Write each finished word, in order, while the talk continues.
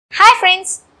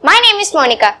friends, my name is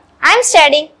Monica. I am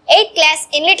studying 8th class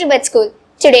in Little Bird School.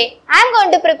 Today, I am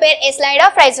going to prepare a slide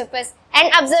of rhizopus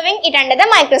and observing it under the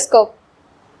microscope.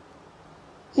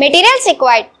 Materials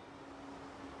required: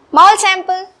 mold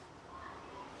sample,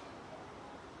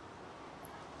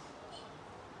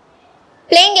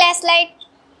 plain glass slide,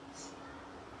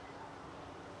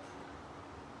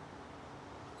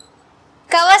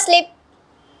 cover slip,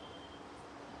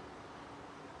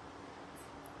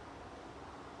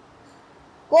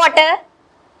 water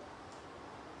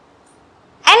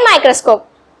and microscope.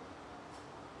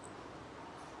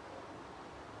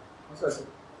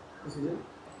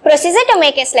 Procedure to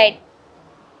make a slide.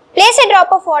 Place a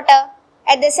drop of water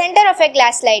at the center of a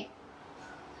glass slide.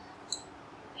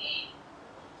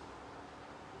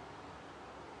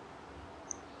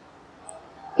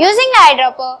 Using an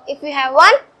eyedropper if you have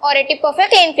one or a tip of a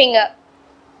clean finger.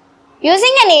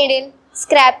 Using a needle,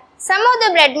 scrape some of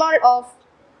the bread mold off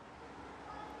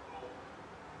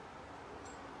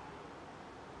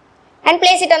and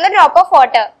place it on the drop of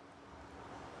water.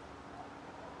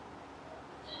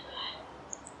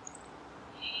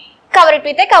 Cover it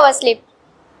with a cover slip.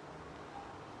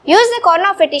 Use the corner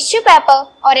of a tissue paper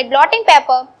or a blotting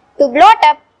paper to blot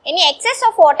up any excess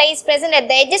of water is present at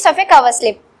the edges of a cover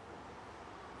slip.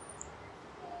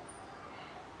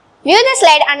 View the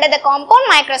slide under the compound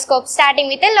microscope starting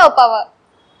with a low power.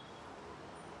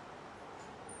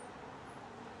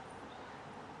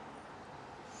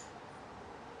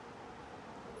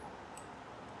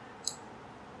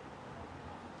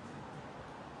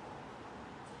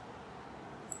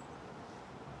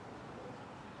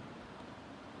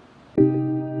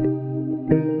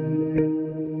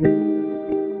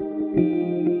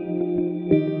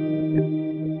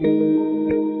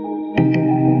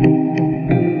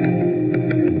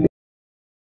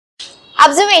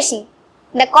 Observation: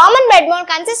 the common bread mold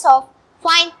consists of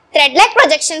fine thread-like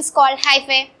projections called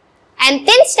hyphae and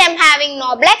thin stem having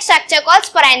knob-like structure called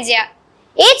sporangia.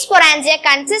 Each sporangia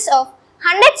consists of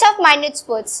hundreds of minute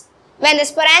spores. When the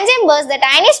sporangium bursts, the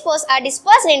tiny spores are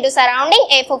dispersed into surrounding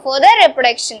air for further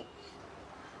reproduction.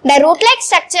 The root-like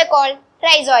structure called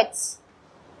rhizoids.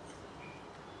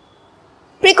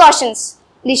 Precautions: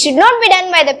 this should not be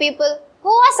done by the people who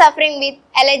are suffering with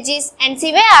allergies and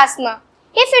severe asthma.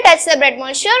 If you touch the bread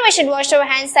mold, sure we should wash our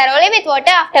hands thoroughly with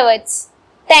water afterwards.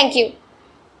 Thank you.